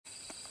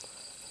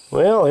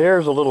Well,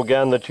 here's a little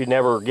gun that you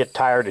never get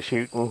tired of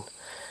shooting.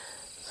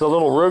 It's a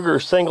little Ruger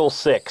single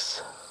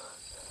 6.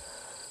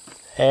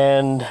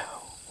 And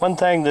one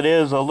thing that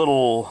is a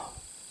little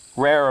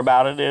rare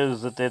about it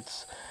is that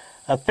it's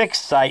a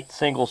fixed sight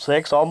single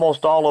 6.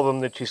 Almost all of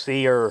them that you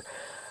see are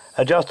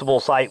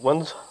adjustable sight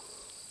ones.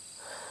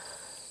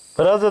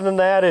 But other than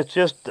that, it's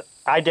just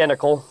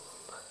identical.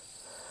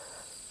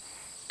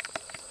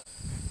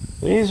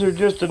 These are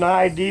just an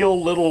ideal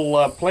little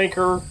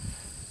plinker,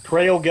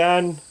 trail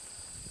gun,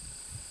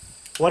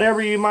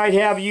 whatever you might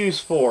have use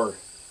for.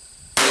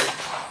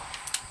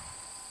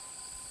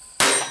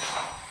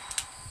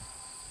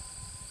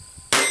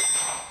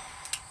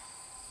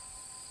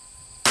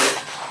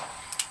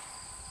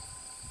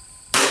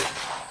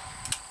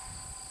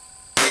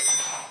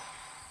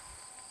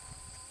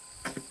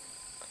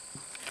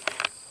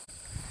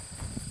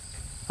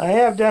 I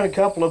have done a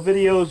couple of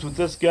videos with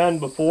this gun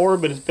before,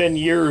 but it's been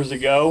years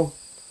ago.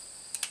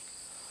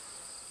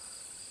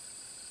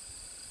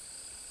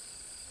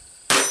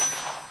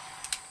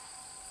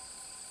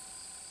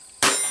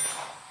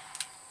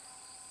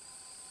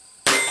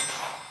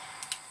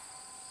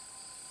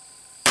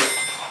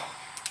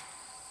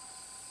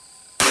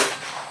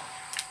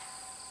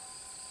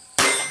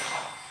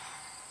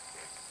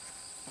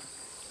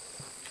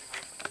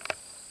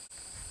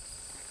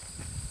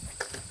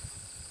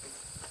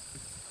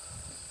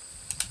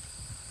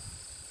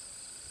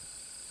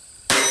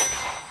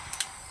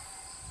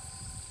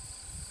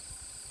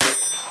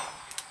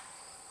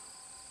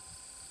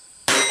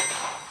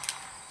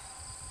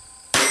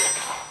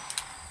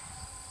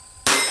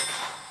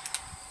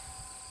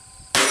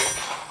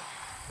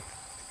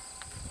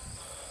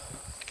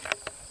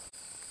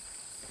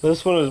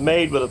 This one is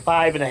made with a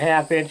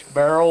 5.5-inch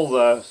barrel.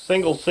 The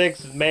single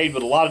 6 is made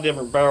with a lot of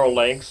different barrel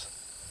lengths.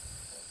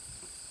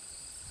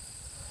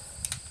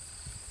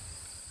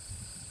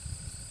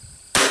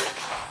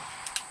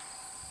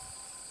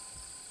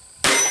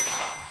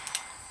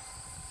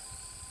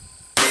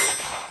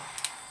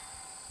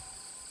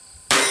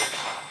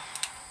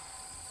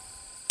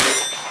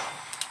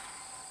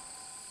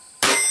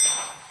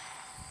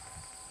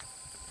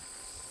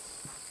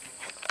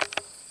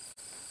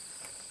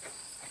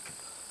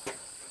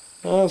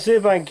 I'll see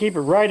if I can keep it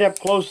right up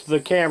close to the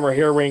camera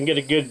here where we can get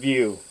a good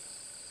view.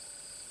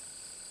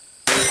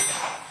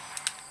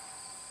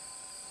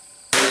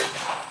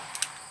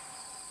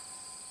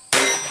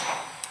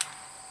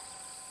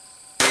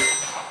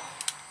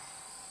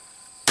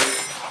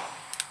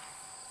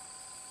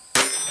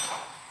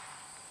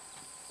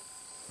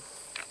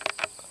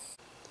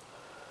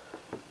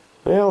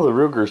 Well, the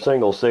Ruger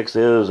single 6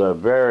 is a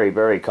very,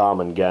 very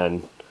common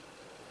gun,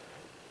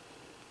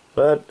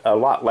 but a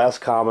lot less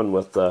common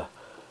with the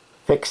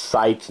fixed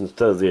sights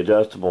instead of the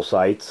adjustable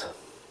sights.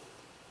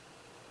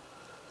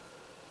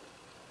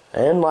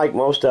 And like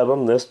most of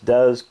them, this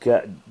does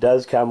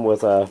come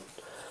with a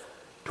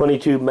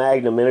 22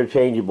 Magnum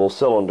interchangeable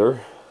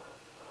cylinder.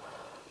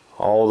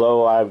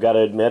 Although I've got to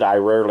admit I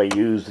rarely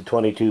use the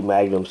 22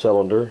 Magnum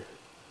cylinder.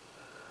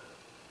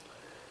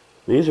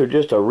 These are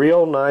just a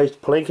real nice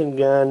plinking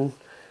gun,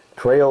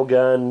 trail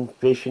gun,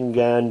 fishing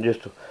gun, just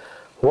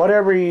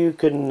whatever you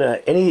can,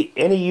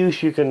 any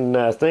use you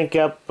can think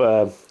up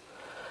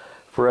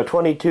for a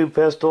 22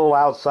 pistol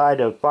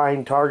outside of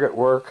fine target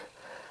work.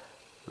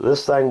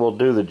 This thing will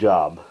do the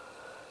job.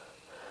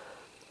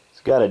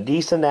 It's got a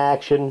decent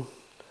action,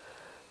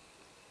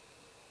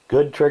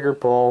 good trigger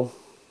pull.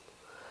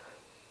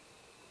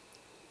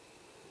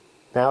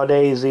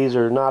 Nowadays these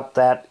are not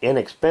that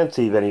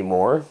inexpensive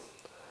anymore.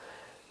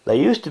 They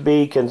used to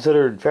be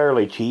considered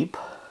fairly cheap,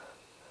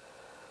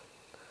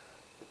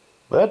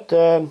 but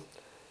you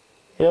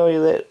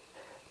know, the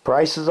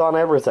prices on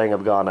everything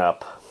have gone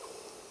up.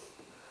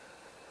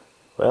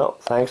 Well,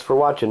 thanks for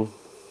watching.